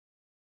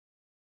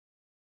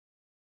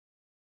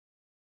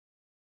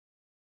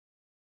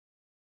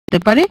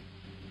করতে পারে,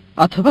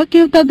 অথবা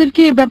কেউ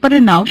তাদেরকে এ ব্যাপারে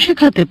নাও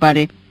শেখাতে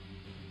পারে।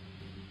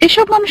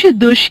 এসব মানুষের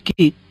দোষ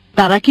কি?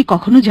 তারা কি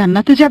কখনো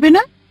জান্নাতে যাবে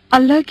না?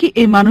 আল্লাহ কি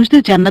এই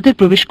মানুষদের জান্নাতে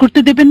প্রবেশ করতে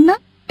দেবেন না?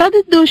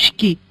 তাদের দোষ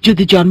কি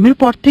যদি জন্মের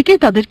পর থেকে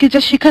তাদেরকে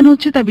যা শেখানো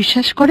হচ্ছে তা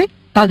বিশ্বাস করে?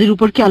 তাদের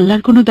উপর কি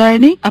আল্লাহর কোনো দয়া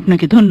নেই?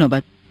 আপনাকে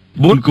ধন্যবাদ।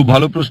 বোন, খুব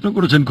ভালো প্রশ্ন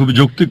করেছেন, খুবই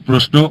যৌক্তিক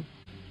প্রশ্ন।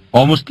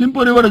 অমুসলিম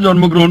পরিবারে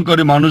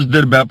জন্মগ্রহণকারী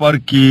মানুষদের ব্যাপার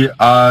কি,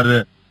 আর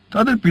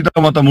তাদের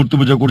পিতামাতা মূর্তি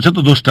পূজা করছে,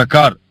 তো দোষটা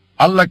কার?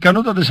 আল্লাহ কেন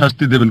তাদের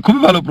শাস্তি দেবেন?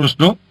 খুবই ভালো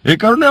প্রশ্ন। এই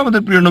কারণে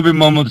আমাদের প্রিয় নবী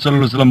মুহাম্মদ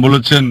সাল্লাল্লাহু আলাইহি সাল্লাম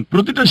বলেছেন,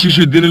 প্রতিটা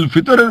শিশু দিনুল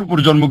ফিতরের উপর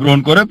জন্মগ্রহণ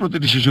করে,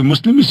 প্রতিটি শিশু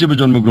মুসলিম হিসেবে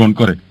জন্মগ্রহণ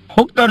করে।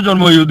 হোক তার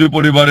জন্ম ইহুদি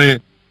পরিবারে,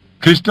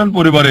 খ্রিস্টান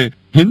পরিবারে,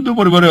 হিন্দু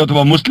পরিবারে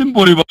অথবা মুসলিম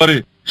পরিবারে,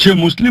 সে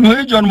মুসলিম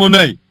হয়ে জন্ম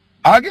নেয়।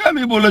 আগে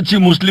আমি বলেছি,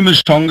 মুসলিমের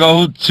সংজ্ঞা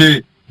হচ্ছে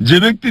যে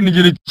ব্যক্তি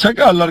নিজের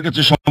ইচ্ছাকে আল্লাহর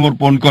কাছে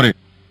সমর্পণ করে।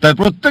 তাই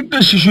প্রত্যেকটা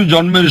শিশু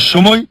জন্মের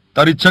সময়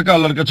তার ইচ্ছাকে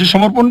আল্লাহর কাছে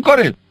সমর্পণ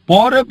করে,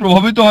 পরে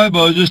প্রভাবিত হয়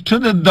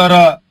বয়োজ্যেষ্ঠদের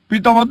দ্বারা,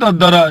 পিতামাতার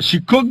দ্বারা,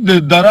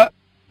 শিক্ষকদের দ্বারা,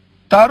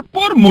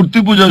 তারপর মূর্তি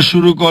পূজা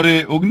শুরু করে,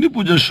 অগ্নি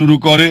পূজা শুরু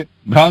করে,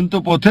 ভ্রান্ত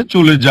পথে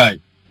চলে যায়।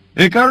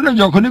 এ কারণে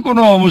যখনই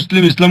কোনো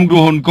অমুসলিম ইসলাম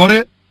গ্রহণ করে,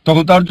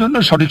 তখন তার জন্য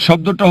সঠিক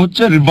শব্দটা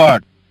হচ্ছে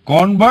রিভার্ট।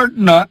 কনভার্ট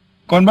না।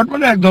 কনভার্ট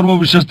মানে এক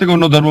ধর্মবিশ্বাস থেকে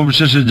অন্য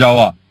ধর্মবিশ্বাসে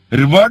যাওয়া।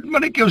 রিভার্ট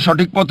মানে কেউ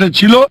সঠিক পথে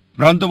ছিল,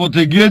 ভ্রান্ত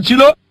পথে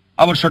গিয়েছিল,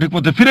 আবার সঠিক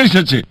পথে ফিরে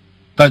এসেছে।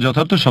 তাই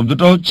যথার্থ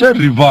শব্দটা হচ্ছে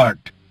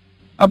রিভার্ট।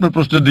 আপনার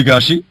প্রশ্নের দিকে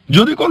আসি।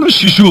 যদি কোনো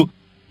শিশু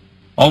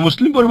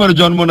অমুসলিম পরিবারে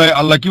জন্ম নেয়,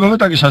 আল্লাহ কিভাবে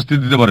তাকে শাস্তি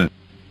দিতে পারেন?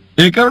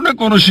 এই কারণে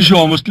কোনো শিশু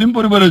অমুসলিম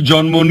পরিবারে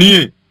জন্ম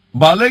নিয়ে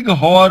বালেগ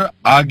হওয়ার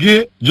আগে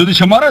যদি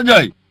সে মারা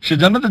যায়, সে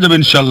জান্নাতে যাবে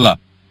ইনশাআল্লাহ।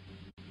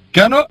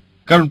 কেন?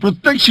 কারণ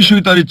প্রত্যেক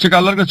শিশুই তার ইচ্ছাকে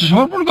আল্লাহর কাছে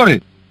সমর্পণ করে।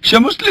 সে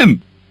মুসলিম,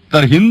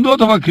 তার হিন্দু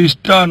অথবা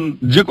খ্রিস্টান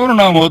যে কোনো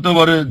নাম হতে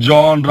পারে,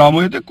 জন, রাম,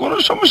 এতে কোনো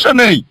সমস্যা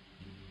নেই।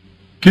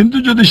 কিন্তু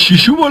যদি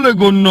শিশু বলে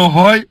গণ্য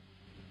হয়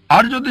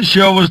আর যদি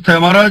সে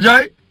অবস্থায় মারা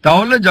যায়,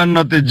 তাহলে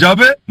জান্নাতে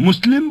যাবে,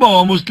 মুসলিম বা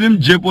অমুসলিম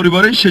যে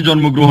পরিবারেই সে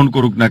জন্মগ্রহণ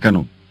করুক না কেন।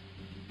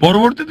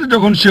 পরবর্তীতে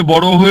যখন সে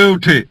বড় হয়ে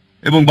ওঠে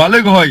এবং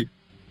বালেগ হয়,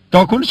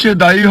 তখন সে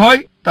দায়ী হয়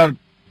তার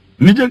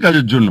নিজের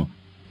কাজের জন্য।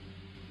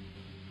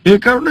 এ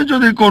কারণে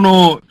যদি কোনো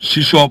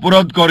শিশু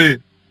অপরাধ করে,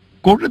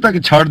 কোর্টে তাকে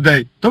ছাড়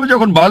দেয়, তবে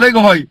যখন বালেগ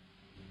হয়,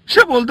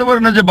 সে বলতে পারে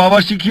না যে বাবা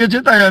শিখিয়েছে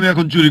তাই আমি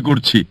এখন চুরি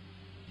করছি।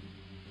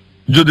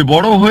 যদি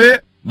বড় হয়ে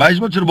 22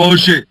 বছর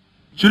বয়সে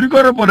চুরি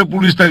করার পরে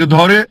পুলিশ তাকে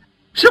ধরে,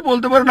 সে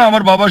বলতে পারে না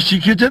আমার বাবা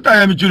শিখিয়েছে তাই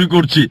আমি চুরি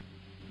করছি।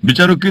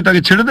 বিচারক কি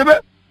তাকে ছেড়ে দেবে?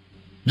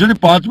 যদি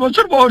 5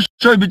 বছর বয়স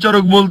হয়,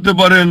 বিচারক বলতে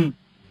পারেন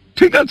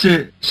ঠিক আছে,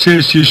 সে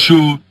শিশু,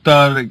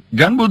 তার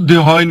জ্ঞান বুদ্ধি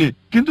হয়নি।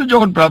 কিন্তু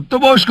যখন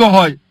প্রাপ্তবয়স্ক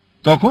হয়,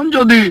 তখন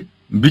যদি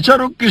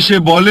বিচারককে সে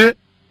বলে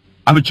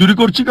আমি চুরি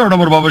করছি কারণ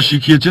আমার বাবা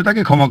শিখিয়েছে,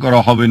 তাকে ক্ষমা করা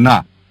হবে না।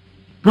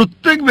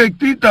 প্রত্যেক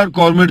ব্যক্তি তার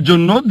কর্মের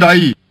জন্য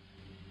দায়ী।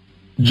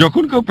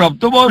 যখন কেউ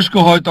প্রাপ্তবয়স্ক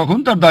হয়, তখন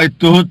তার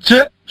দায়িত্ব হচ্ছে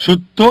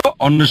সত্য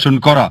অন্বেষণ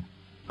করা।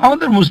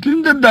 আমাদের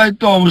মুসলিমদের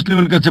দায়িত্ব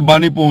অমুসলিমের কাছে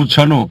বাণী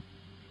পৌঁছানো।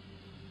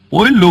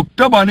 ওই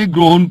লোকটা বাণী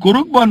গ্রহণ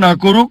করুক বা না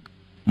করুক,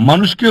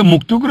 মানুষকে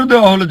মুক্ত করে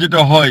দেওয়া হলে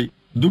যেটা হয়,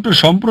 দুটো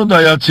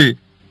সম্প্রদায় আছে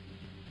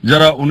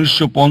যারা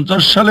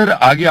 1950 সালের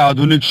আগে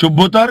আধুনিক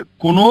সভ্যতার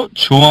কোনো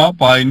ছোঁয়া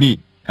পায়নি।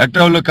 একটা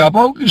হলো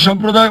কাপাউকি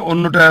সম্প্রদায়,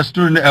 অন্যটা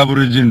অ্যাস্টোরিয়ান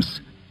অ্যাবরিজিনস।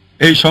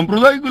 এই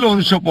সম্প্রদায়গুলো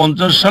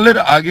 1950 সালের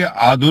আগে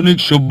আধুনিক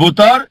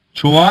সভ্যতার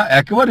ছোঁয়া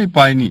একেবারেই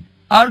পায়নি।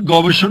 আর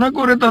গবেষণা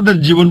করে তাদের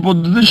জীবন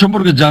পদ্ধতি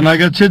সম্পর্কে জানা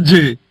গেছে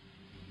যে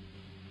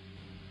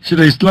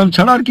সেটা ইসলাম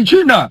ছাড়া আর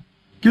কিছুই না।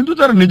 কিন্তু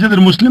তারা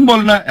নিজেদের মুসলিম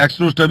বলে না। এক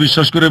স্রষ্টা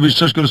বিশ্বাস করে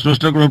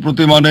স্রষ্টার কোনো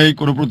প্রতিমা নেই,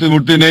 কোনো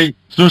প্রতিমূর্তি নেই।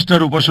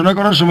 স্রষ্টার উপাসনা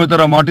করার সময়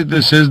তারা মাটিতে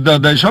সেজদা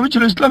দেয়। সবই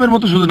ছিল ইসলামের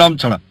মতো, শুধু নাম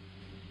ছাড়া।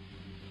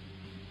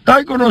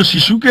 তাই কোনো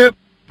শিশুকে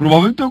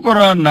প্রভাবিত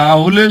করা না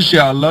হলে সে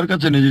আল্লাহর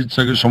কাছে নিজের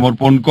ইচ্ছাকে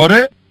সমর্পণ করে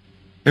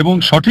এবং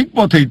সঠিক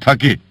পথেই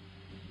থাকে।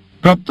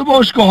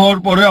 প্রাপ্তবয়স্ক হওয়ার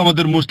পরে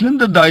আমাদের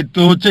মুসলিমদের দায়িত্ব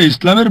হচ্ছে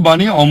ইসলামের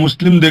বাণী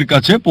অমুসলিমদের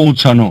কাছে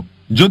পৌঁছানো।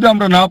 যদি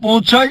আমরা না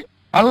পৌঁছাই,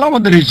 আল্লাহ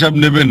আমাদের হিসাব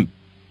নেবেন,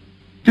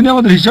 তিনি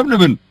আমাদের হিসাব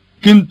নেবেন।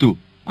 কিন্তু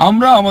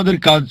আমরা আমাদের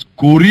কাজ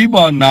করি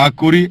বা না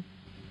করি,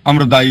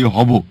 আমরা দায়ী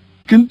হব।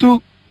 কিন্তু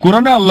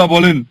কোরআনে আল্লাহ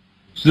বলেন,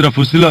 সূরা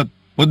ফুসিলাত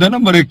অধ্যায়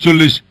নম্বর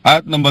 41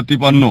 আয়াত নম্বর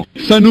 53,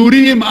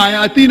 সানুরিহিম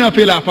আয়াতিনা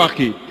ফিল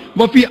আফাকি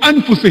ওয়া ফি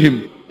আনফুসিহিম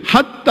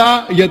হাত্তা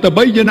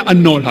ইয়াতাবায়্যানা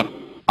আন্নাহুল হক।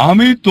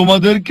 আমি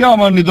তোমাদেরকে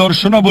আমার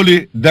নিদর্শনাবলী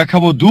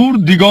দেখাবো দূর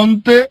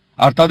দিগন্তে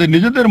আর তাদের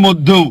নিজেদের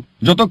মধ্যেও,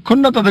 যতক্ষণ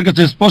না তাদের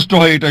কাছে স্পষ্ট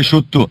হয় এটাই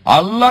সত্য।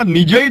 আল্লাহ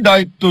নিজেই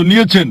দায়িত্ব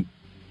নিয়েছেন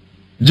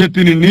যে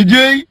তিনি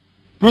নিজেই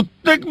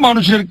প্রত্যেক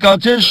মানুষের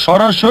কাছে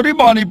সরাসরি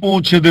বাণী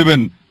পৌঁছে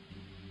দেবেন।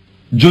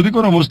 যদি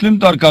কোনো মুসলিম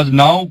তার কাজ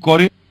নাও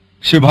করে,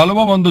 সে ভালো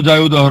বা মন্দ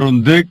যায় উদাহরণ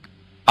দেখ,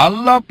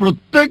 আল্লাহ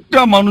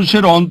প্রত্যেকটা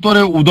মানুষের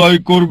অন্তরে উদয়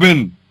করবেন,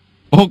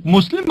 হোক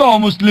মুসলিম বা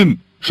অমুসলিম,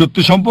 সত্য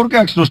সম্পর্কে,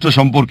 এক স্রষ্টা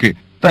সম্পর্কে।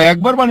 তাই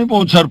একবার বাণী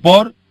পৌঁছার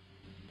পর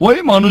ওই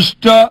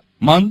মানুষটা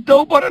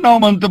মানতেও পারে, নাও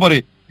মানতে পারে।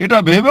 এটা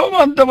ভেবেও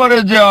মানতে পারে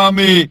যে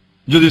আমি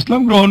যদি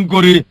ইসলাম গ্রহণ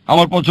করি,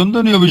 আমার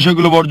পছন্দনীয়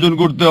বিষয়গুলো বর্জন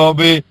করতে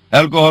হবে,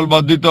 অ্যালকোহল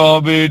বাদ দিতে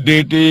হবে,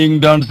 ডেটিং,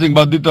 ডান্সিং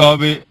বাদ দিতে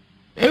হবে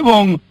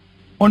এবং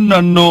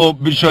অন্যান্য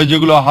বিষয়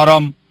যেগুলো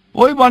হারাম,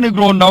 ওই বাণী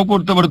গ্রহণ নাও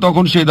করতে পারে,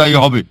 তখন সে দায়ী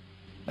হবে।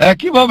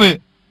 একইভাবে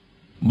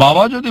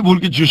বাবা যদি ভুল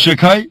কিছু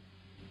শেখায়,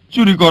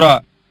 চুরি করা,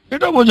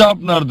 এটা বোঝা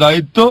আপনার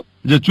দায়িত্ব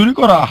যে চুরি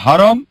করা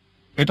হারাম,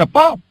 এটা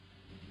পাপ,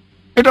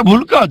 এটা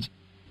ভুল কাজ।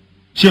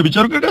 সে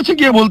বিচারকের কাছে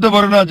গিয়ে বলতে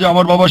পারে না যে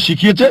আমার বাবা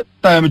শিখিয়েছে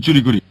তাই আমি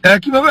চুরি করি।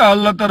 একইভাবে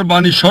আল্লাহ তার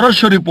বাণী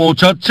সরাসরি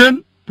পৌঁছাচ্ছেন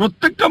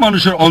প্রত্যেকটা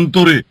মানুষের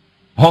অন্তরে,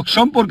 হক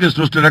সম্পর্কে,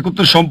 স্রষ্টার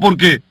একত্র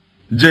সম্পর্কে,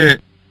 যে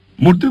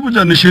মূর্তি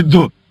পূজা নিষিদ্ধ।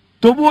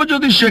 তবুও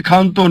যদি সে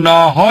ক্ষান্ত না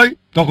হয়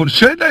তখন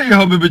সেটাই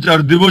হবে বিচার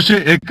দিবসে।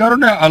 এ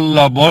কারণে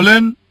আল্লাহ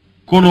বলেন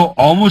কোন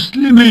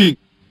অমুসলিমই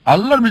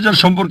আল্লাহর বিচার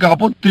সম্পর্কে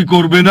আপত্তি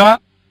করবে না,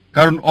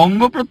 কারণ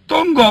অঙ্গ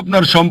প্রত্যঙ্গ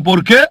আপনার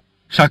সম্পর্কে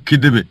সাক্ষী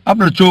দেবে।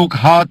 আপনার চোখ,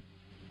 হাত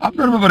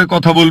আপনার ব্যাপারে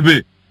কথা বলবে।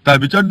 তাই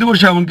বিচার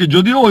দিবসে এমনকি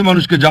যদিও ওই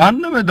মানুষকে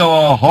জাহান্নামে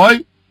দেওয়া হয়,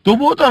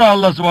 তবুও তারা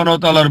আল্লাহ সুবহানাহু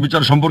ওয়া তাআলার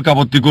বিচার সম্পর্কে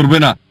আপত্তি করবে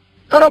না।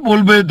 তারা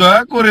বলবে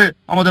দয়া করে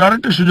আমাদের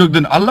আরেকটা সুযোগ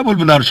দেন। আল্লাহ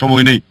বলবেন আর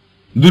সময় নেই,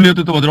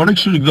 দুনিয়াতে তোমাদের অনেক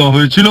সুযোগ দেওয়া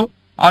হয়েছিল,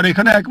 আর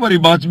এখানে একবারই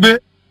বাঁচবে।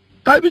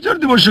 তাই বিচার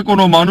দিবসে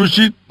কোনো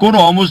মানুষই, কোনো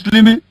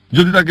অমুসলিমই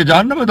যদি তাকে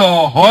জাহান্নামে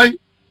দেওয়া হয়,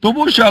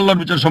 তবুও সে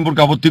আল্লাহর বিচার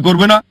সম্পর্কে আপত্তি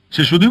করবে না।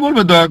 সে শুধুই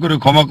বলবে দয়া করে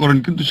ক্ষমা করেন,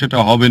 কিন্তু সেটা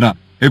হবে না।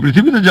 এই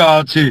পৃথিবীতে যা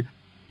আছে,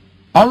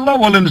 আল্লাহ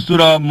বলেন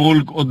সূরা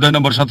মুলক অধ্যায়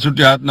নম্বর 67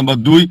 আয়াত নম্বর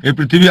 2, এই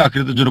পৃথিবী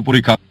আখিরাতের জন্য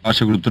পরীক্ষা।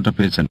 আশা করি উত্তরটা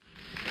পেয়েছেন।